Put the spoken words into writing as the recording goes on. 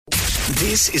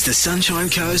This is the Sunshine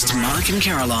Coast, Mark and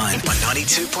Caroline on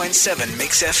 92.7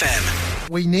 Mix FM.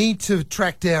 We need to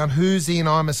track down who's in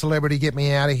I'm a Celebrity, Get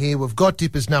Me Out of Here. We've got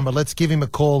Dipper's number. Let's give him a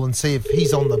call and see if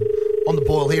he's on the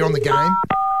boil here on the game.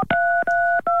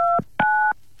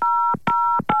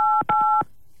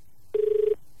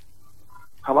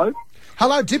 Hello?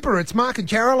 Hello, Dipper. It's Mark and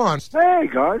Caroline. Hey,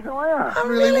 guys. How are you? I'm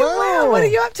really well. What are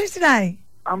you up to today?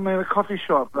 I'm in a coffee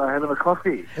shop having a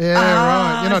coffee. Yeah,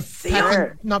 right. You're see,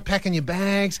 not packing your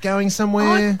bags, going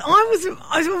somewhere. I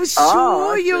was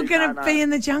sure you were going to no. be in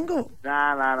the jungle. No.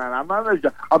 I'm not in the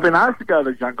jungle. I've been asked to go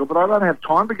to the jungle, but I don't have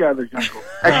time to go to the jungle.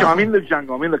 Actually, I'm in the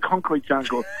jungle. I'm in the concrete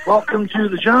jungle. Welcome to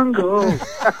the jungle.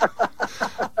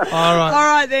 All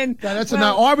right then. No, that's a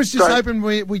no. I was just hoping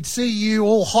we'd see you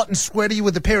all hot and sweaty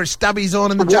with a pair of stubbies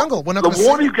on in the jungle. We're not the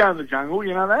Warne's going to the jungle,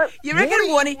 you know that? You reckon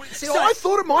Warne? See, I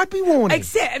thought it might be Warne.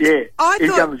 Except, yeah, he's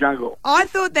going to the jungle. I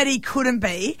thought that he couldn't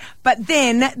be, but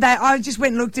then I just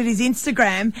went and looked at his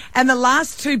Instagram, and the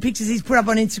last two pictures he's put up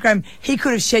on Instagram, he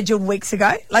could have scheduled weeks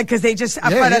ago, because they're just a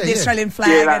photo of the Australian flag.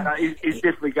 Yeah, no, he's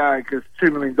definitely going because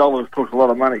 $2 million talks a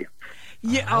lot of money.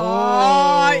 Yeah. Oh,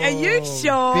 are you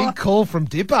sure? Big call from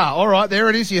Dipper. All right, there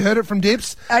it is. You heard it from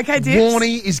Dips. Okay, Dips. Warne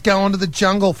is going to the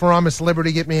jungle for I'm a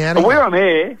Celebrity, Get Me Out of Here. We're on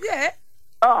air. Yeah.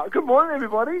 Oh, good morning,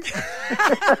 everybody.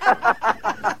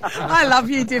 I love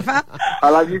you, Dipper. I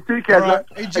love you too, Kaz. Right.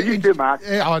 And you too, Mark.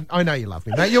 Yeah, I know you love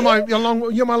me, mate. You're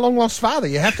my long lost father.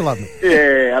 You have to love me.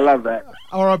 Yeah, I love that.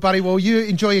 All right, buddy. Well, you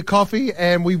enjoy your coffee,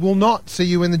 and we will not see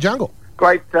you in the jungle.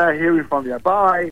 Great hearing from you. Bye.